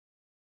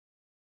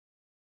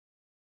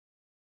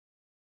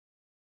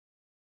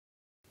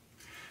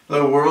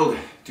Hello world,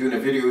 doing a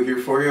video here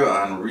for you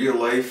on real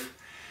life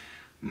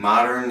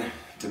modern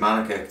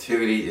demonic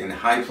activity in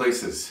high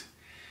places.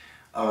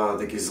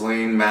 The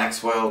Gislaine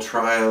Maxwell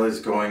trial is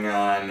going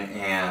on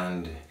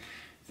and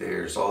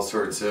there's all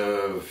sorts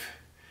of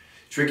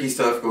tricky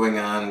stuff going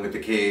on with the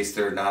case.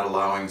 They're not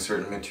allowing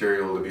certain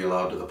material to be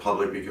allowed to the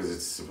public because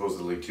it's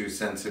supposedly too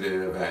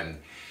sensitive,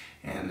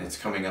 and it's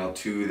coming out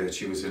too that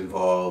she was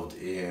involved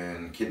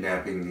in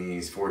kidnapping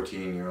these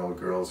 14-year-old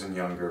girls and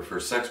younger for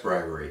sex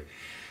bribery.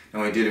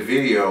 Now, I did a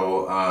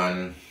video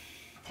on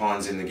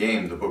Pawns in the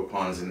Game, the book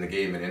Pawns in the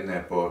Game, and in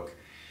that book,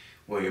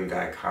 William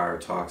Guy Carr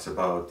talks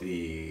about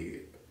the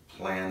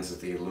plans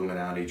that the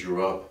Illuminati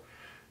drew up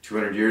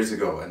 200 years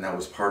ago, and that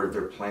was part of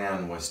their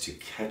plan, was to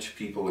catch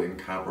people in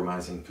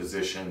compromising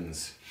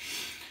positions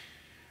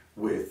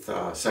with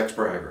sex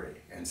bribery.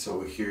 And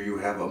so here you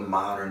have a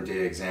modern day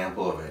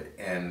example of it,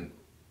 and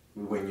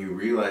when you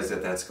realize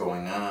that that's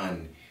going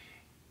on,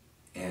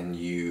 and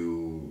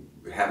you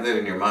have that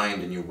in your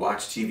mind and you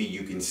watch TV,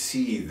 you can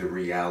see the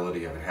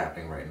reality of it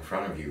happening right in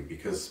front of you.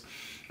 Because,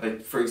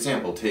 like, for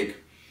example, take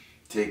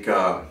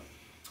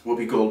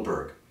Whoopi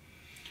Goldberg.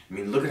 I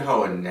mean, look at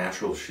how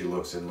unnatural she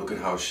looks, and look at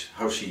how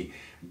she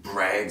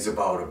brags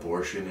about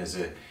abortion as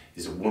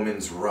a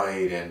woman's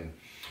right,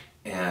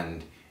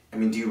 and I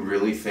mean, do you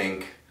really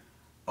think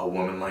a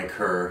woman like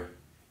her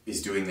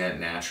is doing that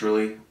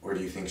naturally, or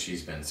do you think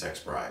she's been sex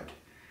bribed?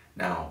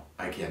 Now,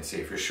 I can't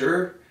say for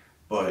sure,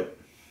 but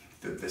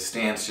the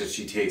stance that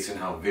she takes and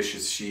how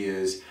vicious she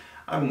is,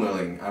 I'm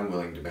willing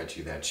to bet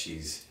you that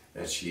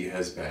she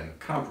has been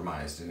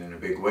compromised, and in a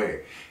big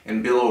way.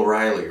 And Bill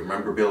O'Reilly,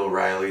 remember Bill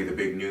O'Reilly, the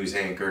big news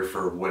anchor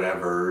for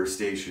whatever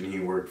station he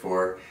worked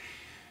for?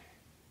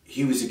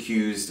 He was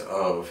accused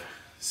of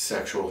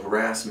sexual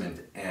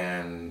harassment,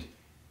 and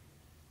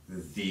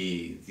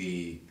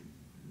the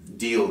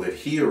deal that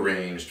he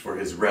arranged for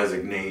his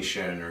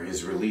resignation or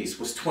his release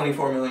was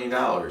 $24 million.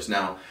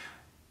 Now,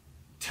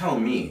 tell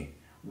me,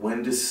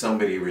 when does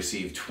somebody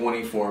receive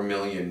 $24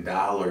 million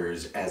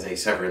as a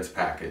severance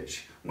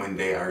package when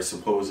they are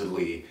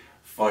supposedly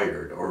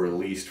fired or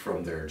released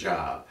from their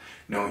job?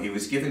 No, he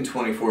was given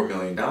 $24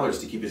 million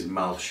to keep his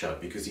mouth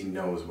shut because he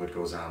knows what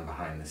goes on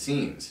behind the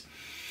scenes.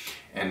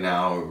 And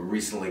now,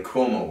 recently,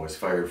 Cuomo was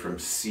fired from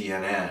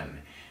CNN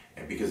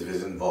because of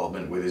his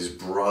involvement with his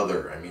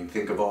brother. I mean,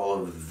 think of all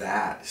of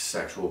that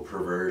sexual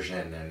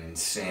perversion and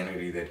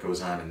insanity that goes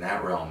on in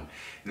that realm.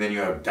 And then you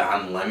have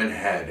Don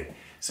Lemonhead,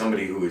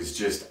 somebody who is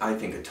just, I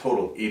think, a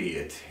total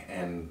idiot,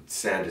 and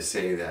sad to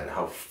say that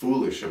how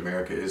foolish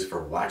America is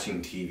for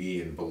watching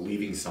TV and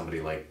believing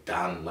somebody like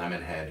Don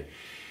Lemonhead.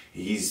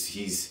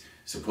 He's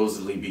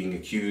supposedly being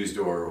accused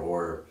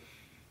or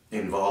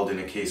involved in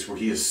a case where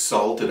he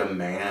assaulted a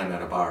man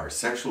at a bar,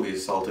 sexually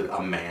assaulted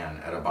a man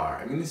at a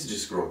bar. I mean, this is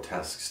just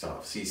grotesque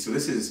stuff. See, so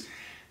this is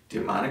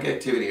demonic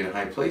activity in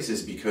high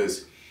places,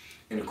 because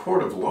in a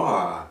court of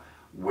law,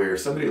 where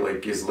somebody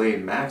like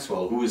Gislaine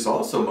Maxwell, who is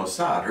also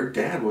Mossad, her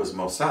dad was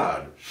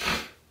Mossad,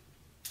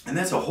 and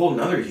that's a whole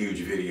nother huge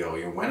video.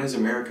 You know, when is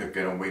America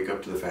going to wake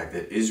up to the fact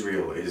that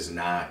Israel is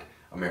not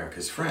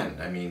America's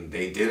friend? I mean,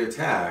 they did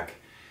attack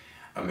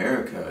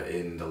America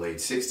in the late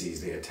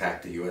 60s. They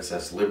attacked the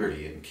USS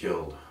Liberty and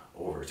killed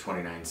over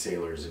 29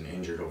 sailors and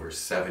injured over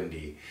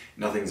 70.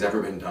 Nothing's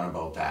ever been done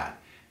about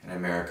that. And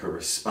America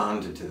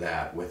responded to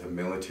that with a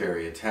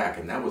military attack,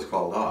 and that was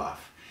called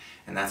off.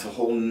 And that's a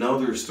whole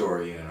nother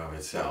story in and of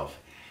itself.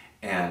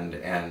 And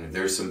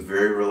there's some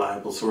very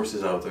reliable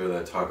sources out there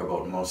that talk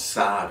about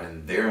Mossad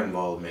and their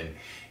involvement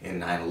in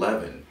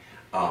 9/11.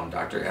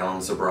 Dr.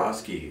 Alan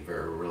Zabrowski,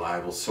 very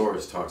reliable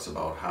source, talks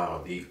about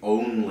how the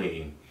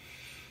only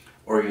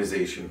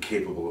organization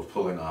capable of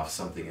pulling off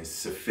something as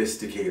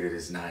sophisticated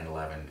as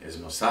 9/11 is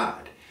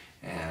Mossad.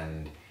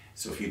 And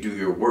so if you do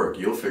your work,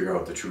 you'll figure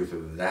out the truth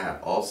of that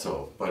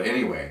also. But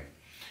anyway,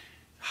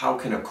 how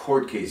can a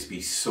court case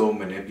be so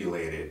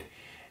manipulated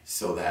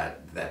so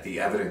that the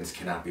evidence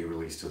cannot be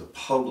released to the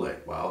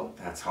public? Well,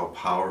 that's how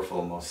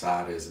powerful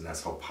Mossad is, and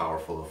that's how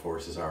powerful the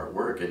forces are at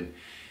work. And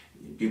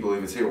people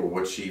even say, well,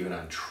 what's she even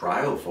on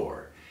trial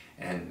for?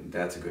 And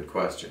that's a good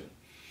question.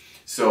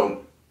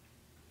 So,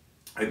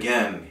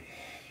 again,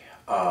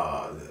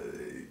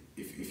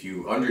 if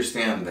you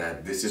understand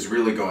that this is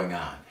really going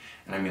on,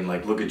 and I mean,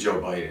 like, look at Joe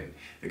Biden.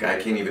 The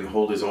guy can't even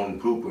hold his own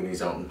poop when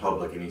he's out in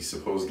public, and he's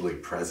supposedly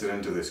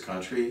president of this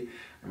country.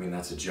 I mean,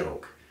 that's a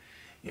joke.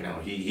 You know,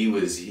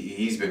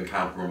 he's been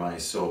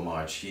compromised so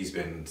much. He's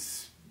been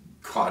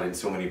caught in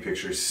so many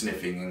pictures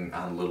sniffing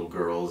on little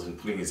girls and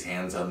putting his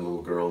hands on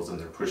little girls, and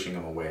they're pushing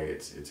him away.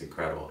 It's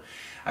incredible.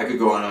 I could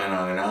go on and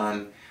on and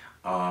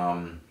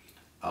on.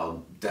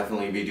 I'll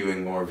definitely be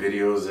doing more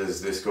videos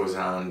as this goes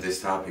on. This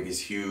topic is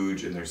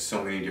huge, and there's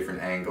so many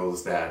different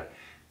angles that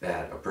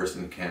a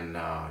person can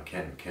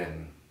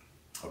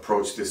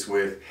approach this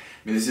with.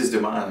 I mean, this is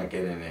demonic,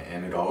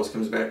 and it always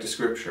comes back to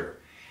Scripture.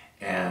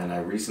 And I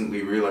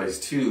recently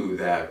realized too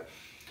that,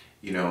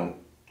 you know,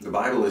 the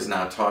Bible is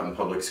not taught in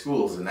public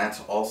schools, and that's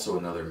also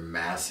another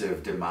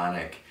massive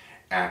demonic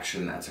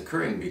action that's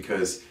occurring,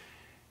 because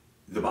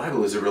the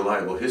Bible is a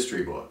reliable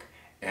history book.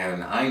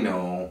 And I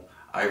know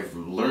I've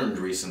learned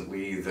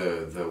recently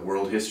the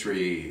world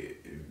history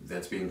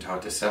that's being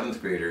taught to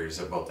 7th graders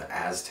about the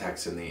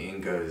Aztecs and the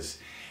Incas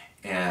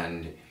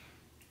and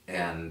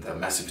the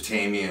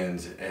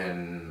Mesopotamians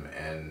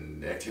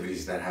and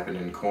activities that happened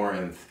in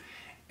Corinth.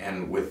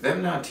 And with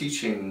them not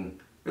teaching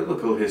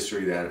biblical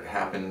history that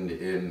happened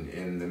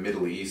in the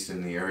Middle East,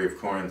 in the area of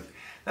Corinth,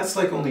 that's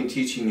like only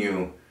teaching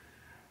you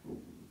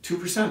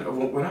 2% of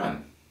what went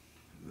on.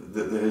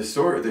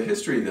 The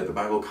history that the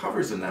Bible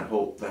covers in that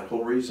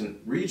whole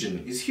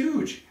region is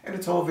huge, and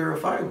it's all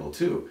verifiable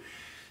too.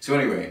 So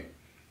anyway,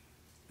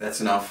 that's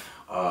enough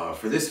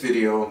for this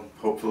video.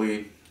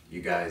 Hopefully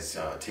you guys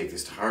take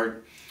this to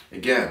heart.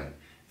 Again,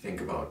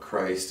 think about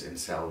Christ and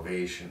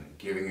salvation,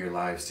 giving your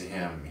lives to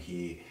Him.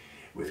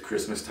 With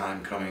Christmas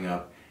time coming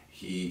up,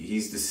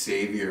 He's the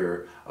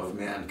Savior of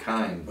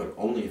mankind, but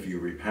only if you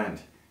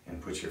repent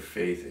and put your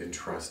faith and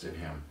trust in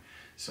Him.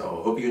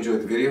 So hope you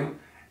enjoyed the video,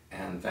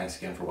 and thanks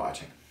again for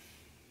watching.